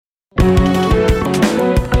Welcome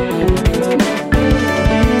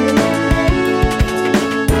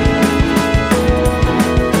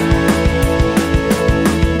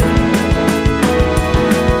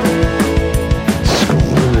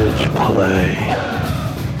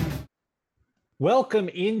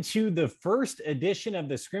into the first edition of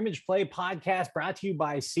the Scrimmage Play podcast, brought to you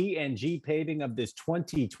by CNG Paving of this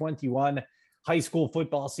 2021 high school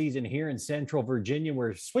football season here in Central Virginia.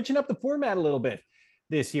 We're switching up the format a little bit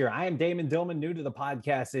this year. I am Damon Dillman, new to the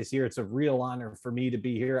podcast this year. It's a real honor for me to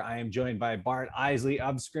be here. I am joined by Bart Isley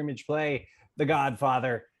of Scrimmage Play, the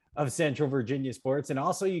godfather of Central Virginia sports. And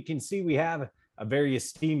also you can see we have a very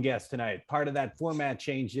esteemed guest tonight, part of that format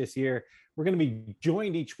change this year. We're going to be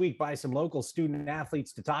joined each week by some local student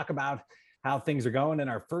athletes to talk about how things are going. And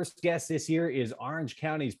our first guest this year is Orange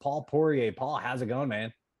County's Paul Poirier. Paul, how's it going,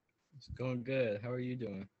 man? It's going good. How are you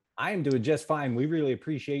doing? I am doing just fine. We really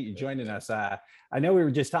appreciate you joining us. I know we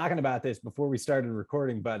were just talking about this before we started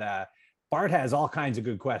recording, but Bart has all kinds of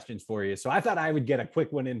good questions for you. So I thought I would get a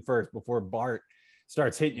quick one in first before Bart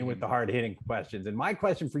starts hitting you with the hard-hitting questions. And my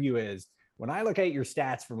question for you is, when I look at your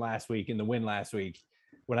stats from last week and the win last week,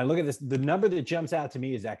 when I look at this, the number that jumps out to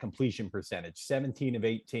me is that completion percentage, 17 of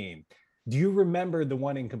 18. Do you remember the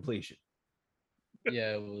one in completion?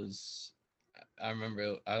 Yeah, I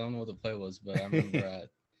remember, I don't know what the play was, but I remember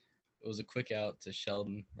it was a quick out to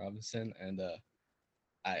Sheldon Robinson, and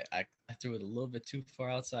I threw it a little bit too far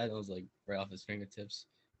outside. It was like right off his fingertips.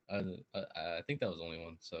 I think that was only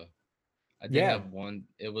one. So I did have one.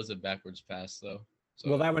 It was a backwards pass, though. So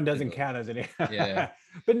well, that one doesn't count as it. Yeah.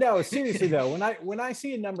 But no, seriously though, when I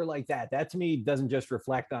see a number like that to me doesn't just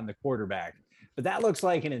reflect on the quarterback, but that looks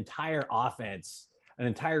like an entire offense, an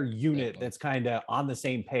entire unit that's kind of on the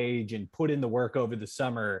same page and put in the work over the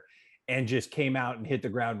summer and just came out and hit the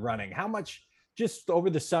ground running. How much just over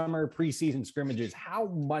the summer preseason scrimmages, how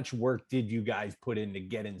much work did you guys put in to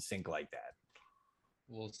get in sync like that?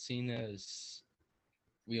 Well, seeing as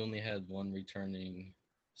we only had one returning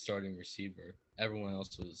starting receiver, everyone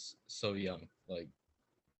else was so young. Like,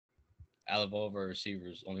 out of all of our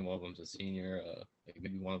receivers, only one of them's a senior, like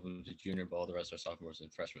maybe one of them's a junior, but all the rest are sophomores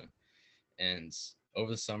and freshmen. And over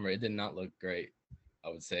the summer, it did not look great, I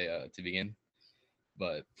would say, to begin.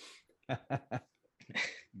 But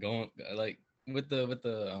going like with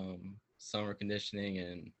the summer conditioning,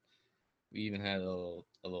 and we even had a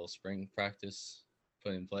little spring practice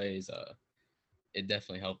put in place. It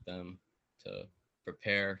definitely helped them to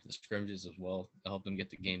prepare the scrimmages as well, to help them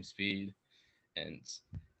get the game speed. And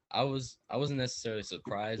I wasn't necessarily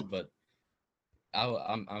surprised, but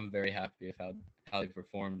I'm very happy with how they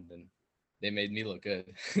performed, and they made me look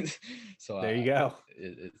good. So there you go.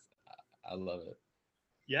 I love it.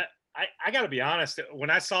 Yeah, I got to be honest. When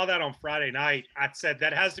I saw that on Friday night, I said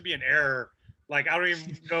that has to be an error. Like, I don't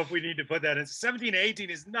even know if we need to put that in. 17-18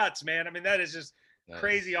 is nuts, man. I mean, that is just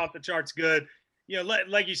crazy, off the charts good. You know,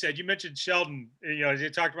 like you said, you mentioned Sheldon, you know, you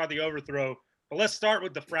talked about the overthrow, but let's start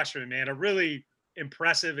with the freshman, man. A really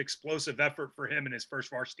impressive, explosive effort for him in his first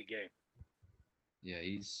varsity game. Yeah,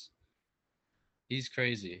 he's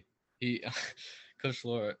crazy. Coach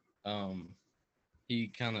Lord,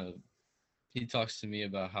 he talks to me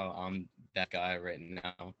about how I'm that guy right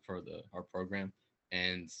now for our program,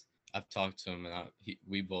 and I've talked to him, and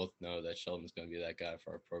we both know that Sheldon's going to be that guy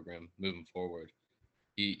for our program moving forward.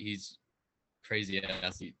 He's crazy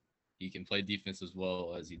athlete. He can play defense as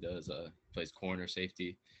well as he does. Plays corner,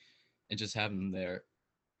 safety, and just having him there,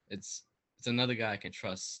 it's another guy I can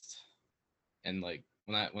trust. And like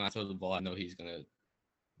when I throw the ball, I know he's gonna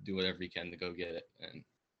do whatever he can to go get it, and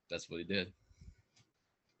that's what he did.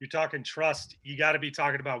 You're talking trust. You got to be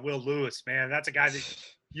talking about Will Lewis, man. That's a guy that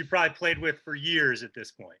you probably played with for years at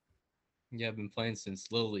this point. Yeah, I've been playing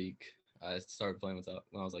since Little League. I started playing with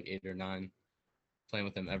when I was like 8 or 9. Playing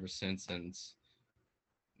with him ever since, and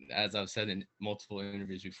as I've said in multiple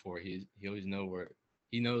interviews before, he always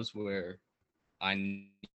knows where I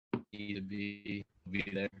need to be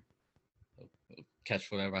there. He'll catch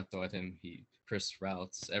whatever I throw at him. He crisp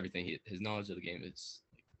routes, everything. His knowledge of the game is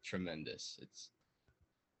tremendous. It's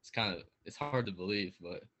hard to believe,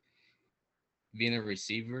 but being a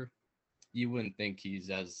receiver, you wouldn't think he's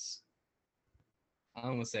as, I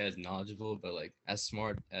don't want to say as knowledgeable, but like as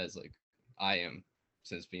smart as like I am.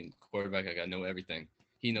 Since being quarterback, I know everything.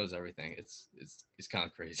 He knows everything. It's kind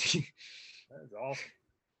of crazy. That's awesome.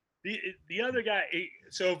 The other guy,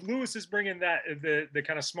 so if Lewis is bringing that the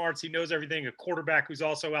kind of smarts, he knows everything, a quarterback who's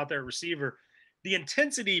also out there, receiver, the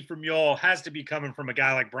intensity from y'all has to be coming from a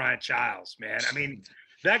guy like Brian Childs, man. I mean,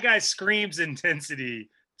 that guy screams intensity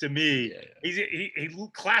to me. Yeah. He's he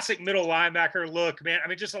classic middle linebacker look, man. I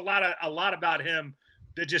mean, just a lot about him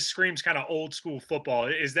that just screams kind of old school football.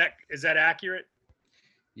 Is that accurate?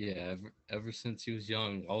 Yeah, ever since he was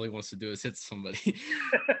young, all he wants to do is hit somebody.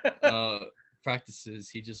 Practices,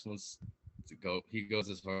 he just wants to go. He goes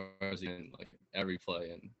as far as he can, like every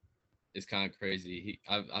play, and it's kind of crazy.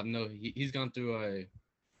 He's gone through a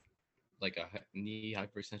knee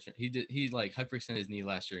hyperextension. He like hyperextended his knee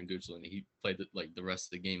last year in Goochland. He played the rest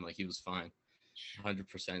of the game like he was fine,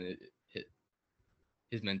 100%.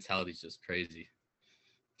 His mentality is just crazy.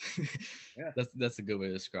 Yeah. That's a good way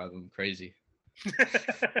to describe him. Crazy.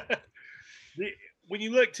 When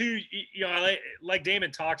you look too, like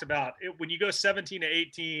Damon talked about, when you go 17 to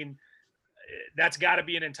 18, that's got to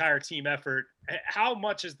be an entire team effort. How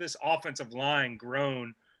much has this offensive line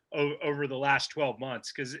grown over the last 12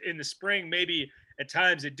 months? Because in the spring, maybe at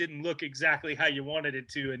times it didn't look exactly how you wanted it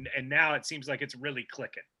to, and now it seems like it's really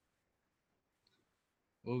clicking.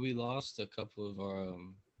 Well, we lost a couple of our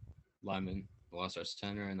linemen. We lost our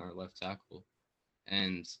center and our left tackle,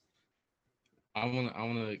 and I want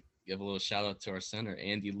to give a little shout out to our center,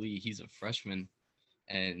 Andy Lee. He's a freshman,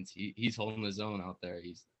 and he's holding his own out there.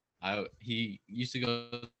 He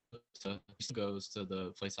goes to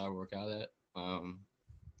the place I work out at,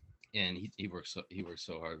 and he works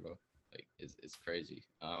so hard, bro. Like it's crazy.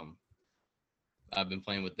 I've been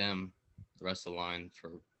playing with them, the rest of the line,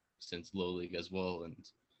 since Little League as well, and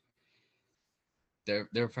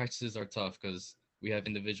their practices are tough because we have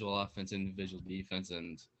individual offense, individual defense,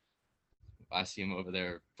 and I see them over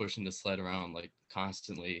there pushing the sled around like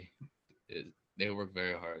constantly. They work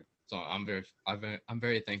very hard, so I'm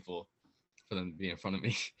very thankful for them to be in front of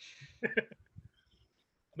me. I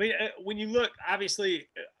mean, when you look, obviously,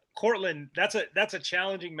 Cortland, that's a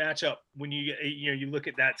challenging matchup when you look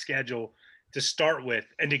at that schedule to start with,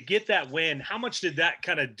 and to get that win. How much did that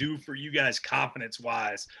kind of do for you guys confidence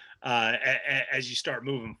wise as you start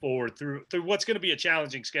moving forward through what's going to be a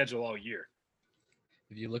challenging schedule all year?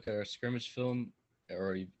 If you look at our scrimmage film,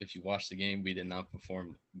 or if you watch the game, we did not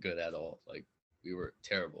perform good at all. Like we were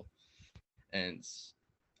terrible, and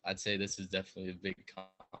I'd say this is definitely a big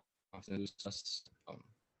confidence test.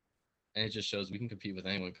 And it just shows we can compete with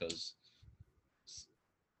anyone because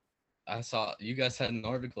I saw you guys had an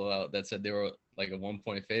article out that said they were like a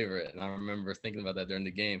 1-point favorite, and I remember thinking about that during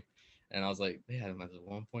the game, and I was like, they had them as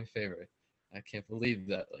a 1-point favorite. I can't believe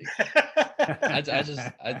that. Like, I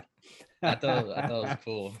thought it was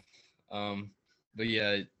cool. But yeah,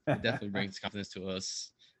 it definitely brings confidence to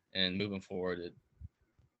us, and moving forward, it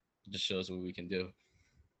just shows what we can do.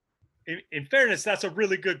 In fairness, that's a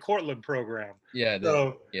really good Cortland program. Yeah,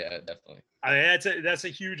 yeah, definitely. I mean, that's a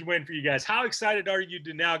huge win for you guys. How excited are you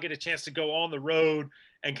to now get a chance to go on the road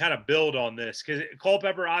and kind of build on this? Because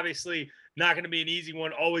Culpeper, obviously, not going to be an easy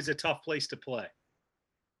one. Always a tough place to play.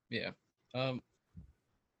 Yeah.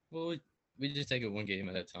 Well, we just take it one game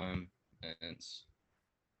at a time, and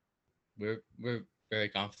we're very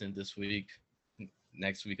confident this week,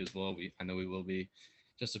 next week as well. I know we will be.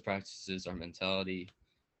 Just the practices, our mentality,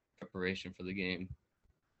 preparation for the game,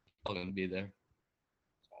 all going to be there.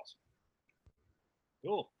 Awesome.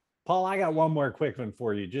 Cool. Paul, I got one more quick one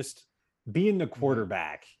for you. Just being the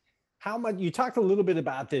quarterback, how much, you talked a little bit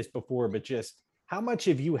about this before, but just how much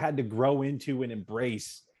have you had to grow into and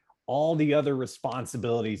embrace all the other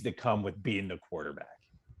responsibilities that come with being the quarterback?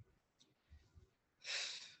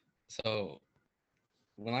 So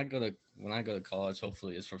when I go to college,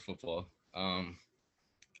 hopefully it's for football.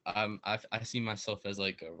 I see myself as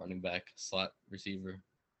like a running back slot receiver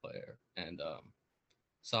player, and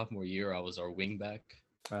sophomore year I was our wing back.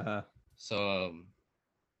 So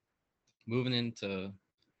moving into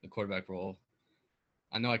the quarterback role,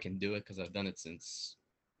 I know I can do it because I've done it since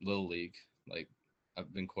Little League. Like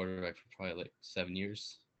I've been quarterback for probably like 7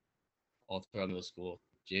 years, all throughout middle school,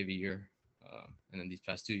 JV year, and then these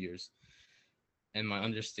past 2 years. And my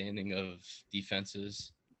understanding of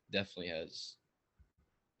defenses definitely has,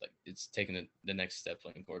 like, it's taken the next step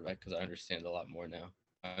playing quarterback because I understand a lot more now.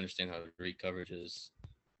 I understand how to read coverages,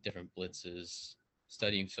 different blitzes.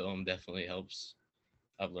 Studying film definitely helps.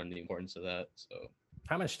 I've learned the importance of that. So,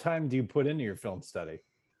 how much time do you put into your film study?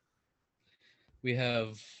 We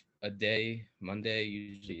have a day, Monday,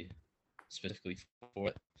 usually specifically for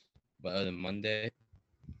it. But other than Monday,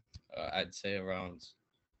 I'd say around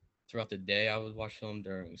throughout the day, I would watch film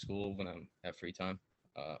during school when I have free time.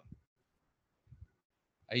 I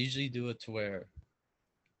usually do it to where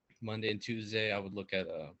Monday and Tuesday I would look at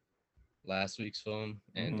last week's film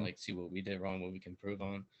and like see what we did wrong, what we can improve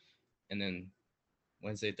on, and then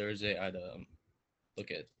Wednesday, Thursday I'd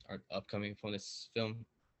look at our upcoming opponent's film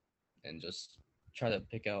and just try to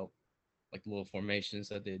pick out like little formations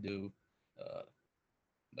that they do,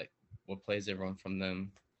 like what plays they run from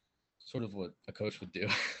them, sort of what a coach would do.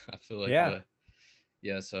 I feel like,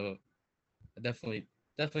 Yeah. So I definitely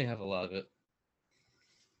have a lot of it.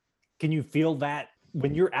 Can you feel that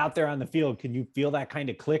when you're out there on the field? Can you feel that kind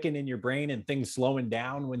of clicking in your brain and things slowing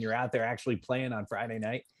down when you're out there actually playing on Friday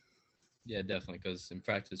night? Yeah, definitely. Because in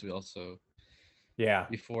practice, we also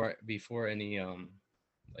before any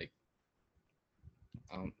like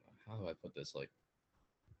how do I put this, like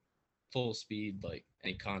full speed, like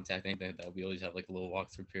any contact, anything like that, we always have like a little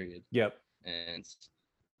walkthrough period. Yep. And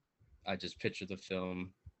I just picture the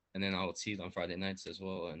film, and then I'll see it on Friday nights as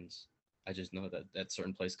well, and I just know that that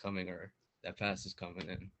certain play's coming or that pass is coming,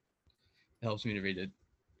 and it helps me to read it.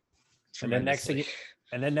 And then next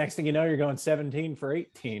thing you know, you're going 17 for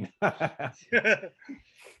 18. That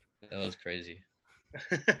was crazy.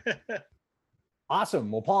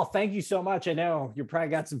 Awesome. Well, Paul, thank you so much. I know you probably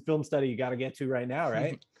got some film study you got to get to right now,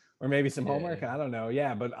 right? Or maybe some homework. I don't know.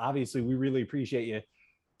 Yeah, but obviously we really appreciate you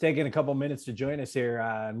taking a couple minutes to join us here.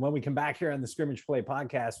 And when we come back here on the Scrimmage Play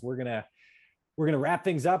podcast, we're gonna wrap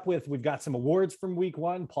things up with, we've got some awards from week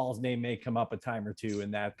 1. Paul's name may come up a time or two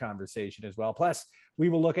in that conversation as well. Plus, we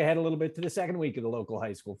will look ahead a little bit to the second week of the local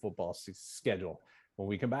high school football schedule when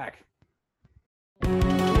we come back.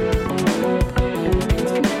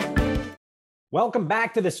 Welcome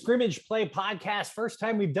back to the Scrimmage Play podcast. First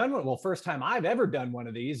time we've done one. Well, first time I've ever done one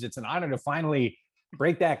of these. It's an honor to finally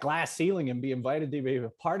break that glass ceiling and be invited to be a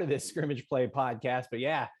part of this Scrimmage Play podcast. But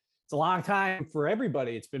yeah, it's a long time for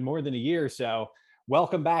everybody. It's been more than a year. So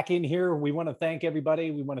welcome back in here. We want to thank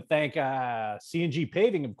everybody. We want to thank C&G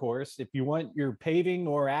Paving, of course. If you want your paving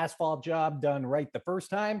or asphalt job done right the first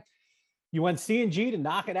time, you want C&G to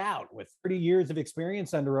knock it out. With 30 years of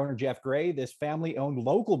experience under owner Jeff Gray, this family-owned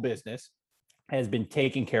local business has been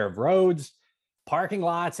taking care of roads, parking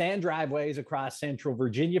lots, and driveways across Central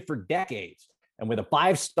Virginia for decades. And with a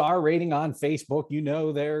 5-star rating on Facebook, you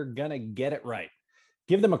know they're going to get it right.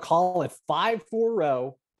 Give them a call at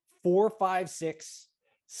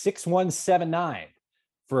 540-456-6179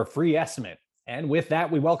 for a free estimate. And with that,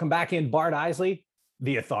 we welcome back in Bart Isley,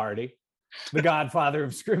 the authority, the godfather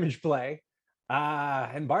of Scrimmage Play.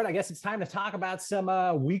 And Bart, I guess it's time to talk about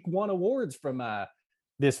some week 1 awards from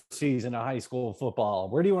this season of high school football.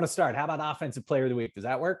 Where do you want to start? How about Offensive Player of the Week? Does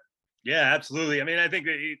that work? Yeah, absolutely. I mean, I think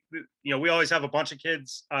that, we always have a bunch of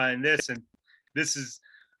kids in this, and this is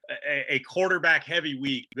a quarterback heavy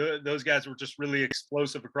week. Those guys were just really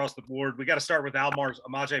explosive across the board. We got to start with Almar's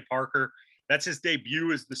Amaje Parker. That's his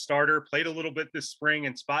debut as the starter. Played a little bit this spring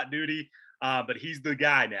in spot duty, but he's the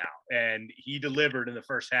guy now, and he delivered in the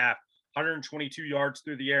first half. 122 yards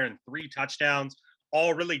through the air and 3 touchdowns,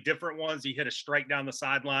 all really different ones. He hit a strike down the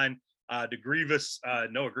sideline to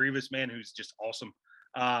Noah Grievous, man, who's just awesome.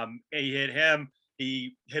 He hit him.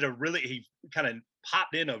 He kind of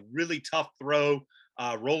popped in a really tough throw,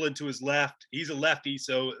 rolling to his left. He's a lefty,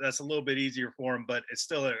 so that's a little bit easier for him, but it's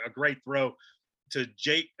still a great throw to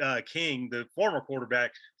Jake King, the former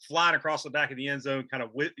quarterback, flying across the back of the end zone, kind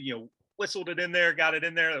of whistled it in there, got it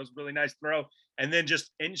in there. That was a really nice throw. And then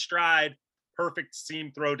just in stride, perfect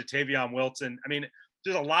seam throw to Tavion Wilson. I mean,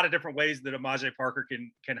 there's a lot of different ways that Amaje Parker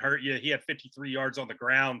can hurt you. He had 53 yards on the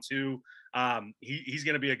ground too. He's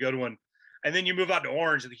going to be a good one. And then you move out to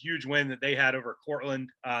Orange, the huge win that they had over Cortland.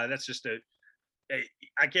 That's just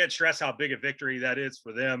I can't stress how big a victory that is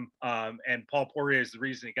for them. And Paul Poirier is the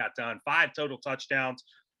reason it got done. 5 total touchdowns,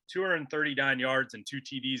 239 yards and 2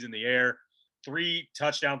 TDs in the air, 3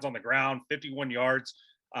 touchdowns on the ground, 51 yards.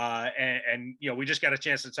 And we just got a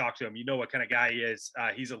chance to talk to him. You know what kind of guy he is.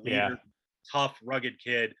 He's a leader, tough, rugged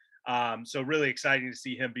kid. So really exciting to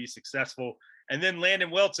see him be successful. And then Landon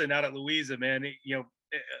Wilson out at Louisa, man,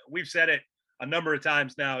 we've said it a number of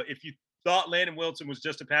times now. If you thought Landon Wilson was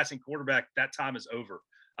just a passing quarterback, that time is over.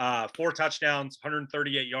 4 touchdowns,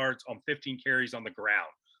 138 yards on 15 carries on the ground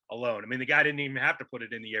alone. I mean, the guy didn't even have to put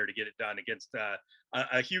it in the air to get it done against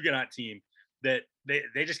a Huguenot team that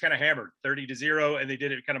they just kind of hammered 30-0, and they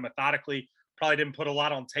did it kind of methodically. Probably didn't put a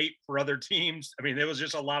lot on tape for other teams. I mean, there was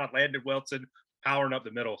just a lot of Landon Wilson powering up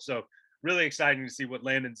the middle. So really exciting to see what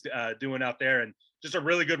Landon's doing out there, and just a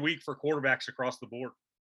really good week for quarterbacks across the board.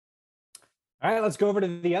 All right, let's go over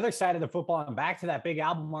to the other side of the football and back to that big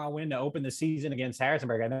Albemarle win to open the season against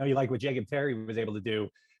Harrisonburg. I know you like what Jacob Terry was able to do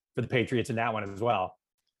for the Patriots in that one as well.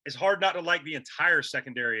 It's hard not to like the entire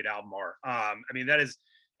secondary at Albemarle. I mean, that is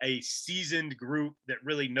a seasoned group that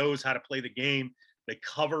really knows how to play the game. They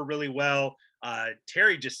cover really well.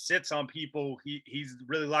 Terry just sits on people. He's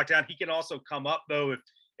really locked down. He can also come up, though,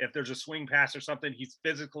 if there's a swing pass or something. He's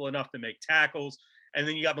physical enough to make tackles. And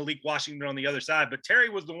then you got Malik Washington on the other side. But Terry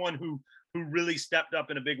was the one who really stepped up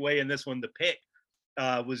in a big way in this one. The pick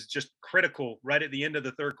was just critical right at the end of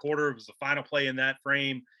the third quarter. It was the final play in that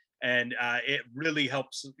frame, and it really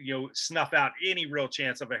helps, snuff out any real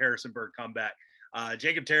chance of a Harrisonburg comeback.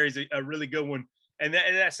 Jacob Terry's a really good one, and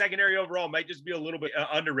that secondary overall might just be a little bit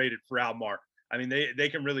underrated for Albemarle. I mean, they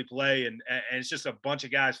can really play, and it's just a bunch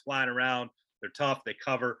of guys flying around. They're tough. They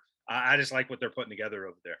cover. I just like what they're putting together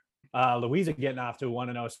over there. Louisa getting off to a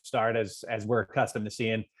 1-0 start as we're accustomed to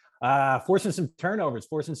seeing, forcing some turnovers,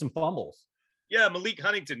 forcing some fumbles. Yeah, Malik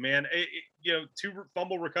Huntington, man, 2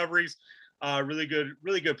 fumble recoveries, really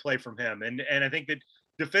good play from him, and I think that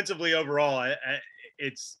defensively overall,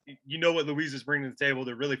 it's what Louisa's bringing to the table.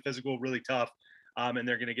 They're really physical, really tough, and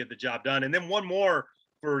they're going to get the job done. And then one more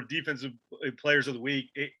for defensive players of the week,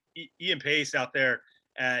 Ian Pace out there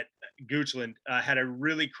at Goochland had a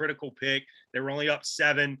really critical pick. They were only up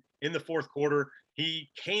 7 in the fourth quarter. He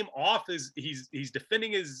came off he's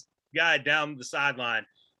defending his guy down the sideline,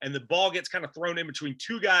 and the ball gets kind of thrown in between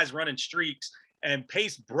 2 guys running streaks, and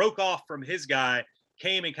Pace broke off from his guy,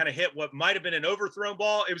 came and kind of hit what might have been an overthrown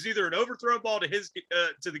ball. It was either an overthrown ball to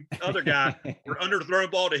the other guy or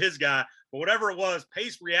underthrown ball to his guy, but whatever it was,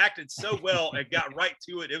 Pace reacted so well and got right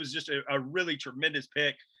to it. It was just a really tremendous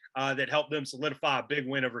pick that helped them solidify a big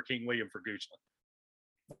win over King William for Goochland.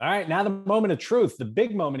 All right, now the moment of truth, the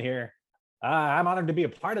big moment here. I'm honored to be a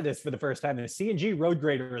part of this for the first time, the C&G Road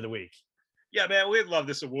Grader of the Week. Yeah, man, we'd love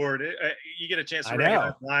this award. You get a chance to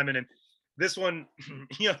recognize linemen, and this one,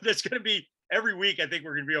 there's going to be every week. I think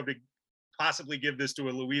we're going to be able to possibly give this to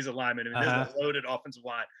a Louisa lineman. I mean, this is a loaded offensive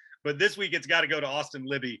line, but this week it's got to go to Austin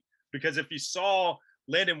Libby, because if you saw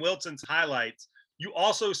Landon Wilson's highlights, you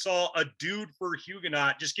also saw a dude for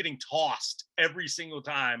Huguenot just getting tossed every single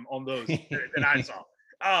time on those that I saw.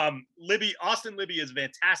 Austin Libby is a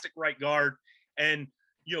fantastic right guard, and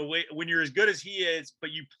when you're as good as he is,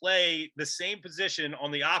 but you play the same position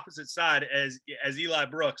on the opposite side as Eli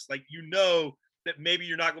Brooks, like, that maybe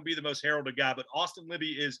you're not going to be the most heralded guy, but Austin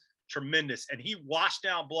Libby is tremendous, and he washed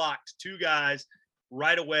down, blocked 2 guys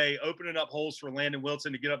right away, opening up holes for Landon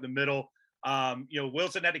Wilson to get up the middle.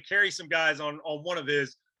 Wilson had to carry some guys on one of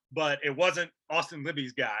his, but it wasn't Austin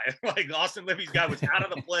Libby's guy. Like, Austin Libby's guy was out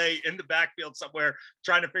of the play in the backfield somewhere,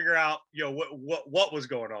 trying to figure out, what was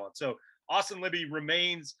going on. So Austin Libby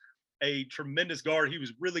remains a tremendous guard. He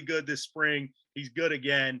was really good this spring. He's good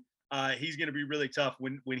again. He's going to be really tough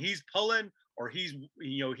when he's pulling, or he's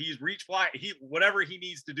reach fly, whatever he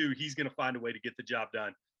needs to do, he's going to find a way to get the job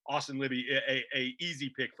done. Austin Libby, a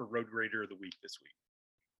easy pick for Road Grader of the Week this week.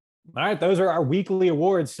 All right, those are our weekly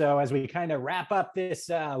awards. So as we kind of wrap up this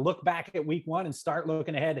look back at week 1 and start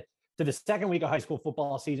looking ahead to the second week of high school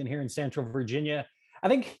football season here in Central Virginia, I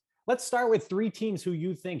think let's start with 3 teams who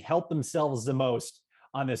you think helped themselves the most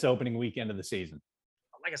on this opening weekend of the season.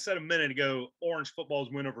 Like I said a minute ago, Orange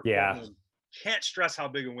football's win over Cortland. Can't stress how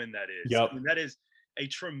big a win that is. Yep. I mean, that is a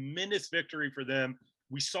tremendous victory for them.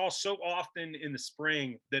 We saw so often in the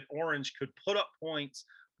spring that Orange could put up points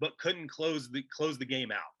but couldn't close the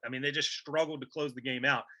game out. I mean, they just struggled to close the game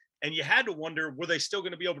out. And you had to wonder, were they still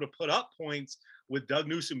going to be able to put up points with Doug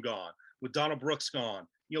Newsom gone, with Donald Brooks gone?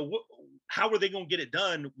 How were they going to get it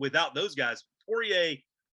done without those guys? Poirier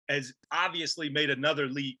has obviously made another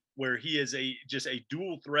leap where he is just a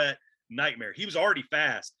dual threat nightmare. He was already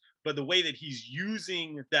fast, but the way that he's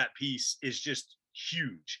using that piece is just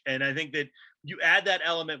huge. And I think that you add that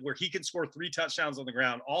element where he can score 3 touchdowns on the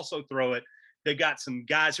ground, also throw it. They got some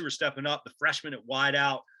guys who are stepping up, the freshman at wide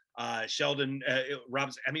out, Sheldon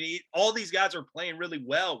Robinson. I mean, all these guys are playing really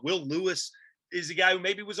well. Will Lewis is a guy who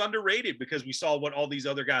maybe was underrated because we saw what all these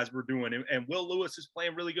other guys were doing. And Will Lewis is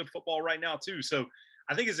playing really good football right now too. So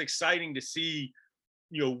I think it's exciting to see,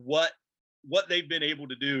 what they've been able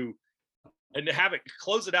to do, and to have it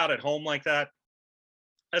close it out at home like that.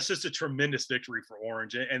 That's just a tremendous victory for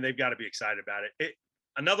Orange, and they've got to be excited about it.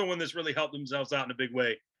 Another one that's really helped themselves out in a big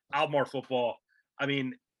way, Albemarle football. I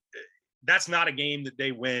mean, that's not a game that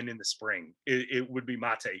they win in the spring. It would be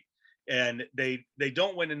my take. And they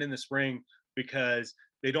don't win it in the spring because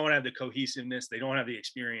they don't have the cohesiveness. They don't have the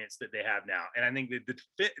experience that they have now. And I think that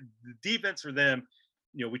the defense for them,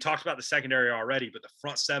 we talked about the secondary already, but the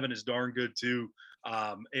front 7 is darn good too.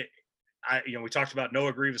 We talked about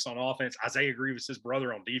Noah Grievous on offense. Isaiah Grievous, his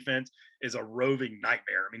brother, on defense, is a roving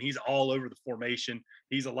nightmare. I mean, he's all over the formation.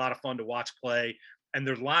 He's a lot of fun to watch play. And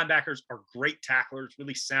their linebackers are great tacklers,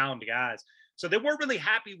 really sound guys. So they weren't really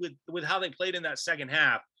happy with how they played in that second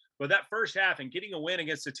half. But that first half and getting a win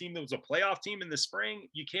against a team that was a playoff team in the spring,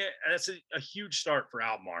 that's a huge start for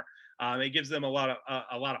Albemarle. It gives them a lot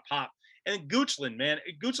of pop. And Goochland, man,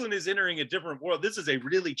 Goochland is entering a different world. This is a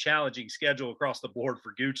really challenging schedule across the board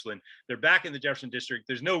for Goochland. They're back in the Jefferson District.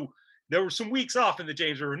 There's no there were some weeks off in the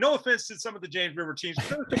James River. No offense to some of the James River teams, but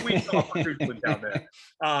there were some weeks off for Goochland down there.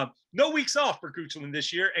 No weeks off for Goochland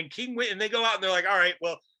this year. And and they go out and they're like, all right,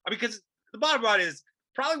 well, because the bottom line is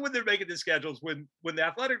probably when they're making the schedules, when the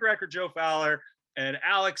athletic director, Joe Fowler, and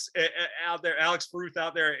Alex Fruth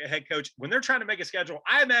out there, head coach, when they're trying to make a schedule,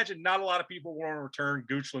 I imagine not a lot of people want to return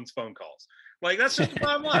Goochland's phone calls. Like, that's just the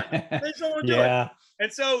bottom line. They just don't want to do it.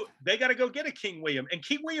 And so they got to go get a King William. And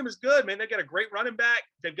King William is good, man. They got a great running back.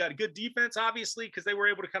 They've got a good defense, obviously, because they were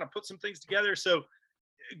able to kind of put some things together. So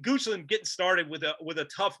Goochland getting started with a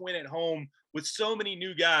tough win at home with so many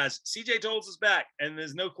new guys. CJ Tolles is back, and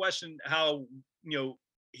there's no question how,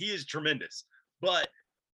 he is tremendous. But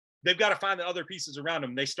they've got to find the other pieces around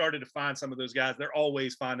them. They started to find some of those guys. They're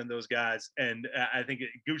always finding those guys. And I think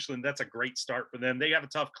Goochland, that's a great start for them. They have a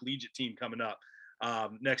tough collegiate team coming up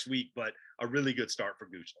next week, but a really good start for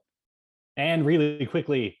Goochland. And really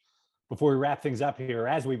quickly, before we wrap things up here,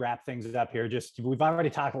 we've already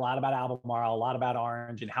talked a lot about Albemarle, a lot about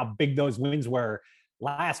Orange, and how big those wins were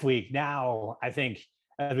last week. Now, I think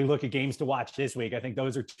as we look at games to watch this week, I think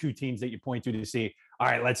those are two teams that you point to see, all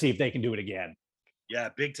right, let's see if they can do it again. Yeah,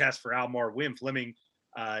 big test for Albemarle. William Fleming,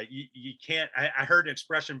 you can't. I heard an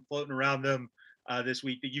expression floating around them this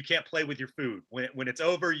week that you can't play with your food. When it's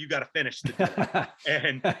over, you got to finish the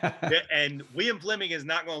dinner. and William Fleming is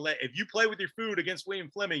not going to if you play with your food against William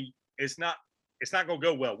Fleming, it's not going to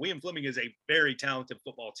go well. William Fleming is a very talented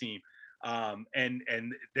football team, and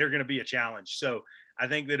they're going to be a challenge. So I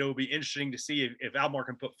think that it will be interesting to see if Albemarle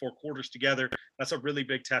can put 4 quarters together. That's a really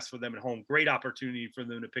big test for them at home. Great opportunity for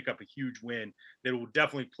them to pick up a huge win that will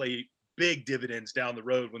definitely play big dividends down the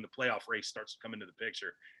road when the playoff race starts to come into the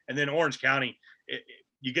picture. And then Orange County,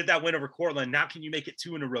 you get that win over Cortland. Now can you make it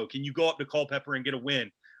 2 in a row? Can you go up to Culpeper and get a win?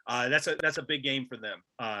 That's a big game for them.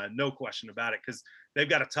 No question about it, because they've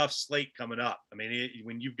got a tough slate coming up. I mean,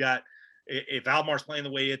 when you've got – if Albemarle's playing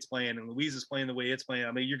the way it's playing and Louise is playing the way it's playing,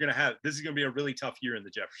 I mean, this is going to be a really tough year in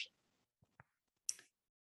the Jefferson.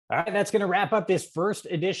 All right, that's going to wrap up this first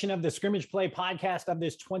edition of the Scrimmage Play podcast of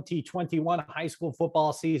this 2021 high school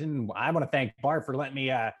football season. I want to thank Bart for letting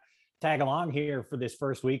me tag along here for this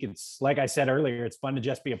first week. It's like I said earlier, it's fun to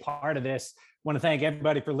just be a part of this. Want to thank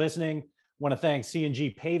everybody for listening. Want to thank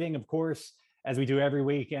C&G Paving, of course, as we do every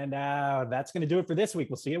week. And that's going to do it for this week.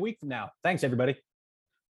 We'll see you a week from now. Thanks, everybody.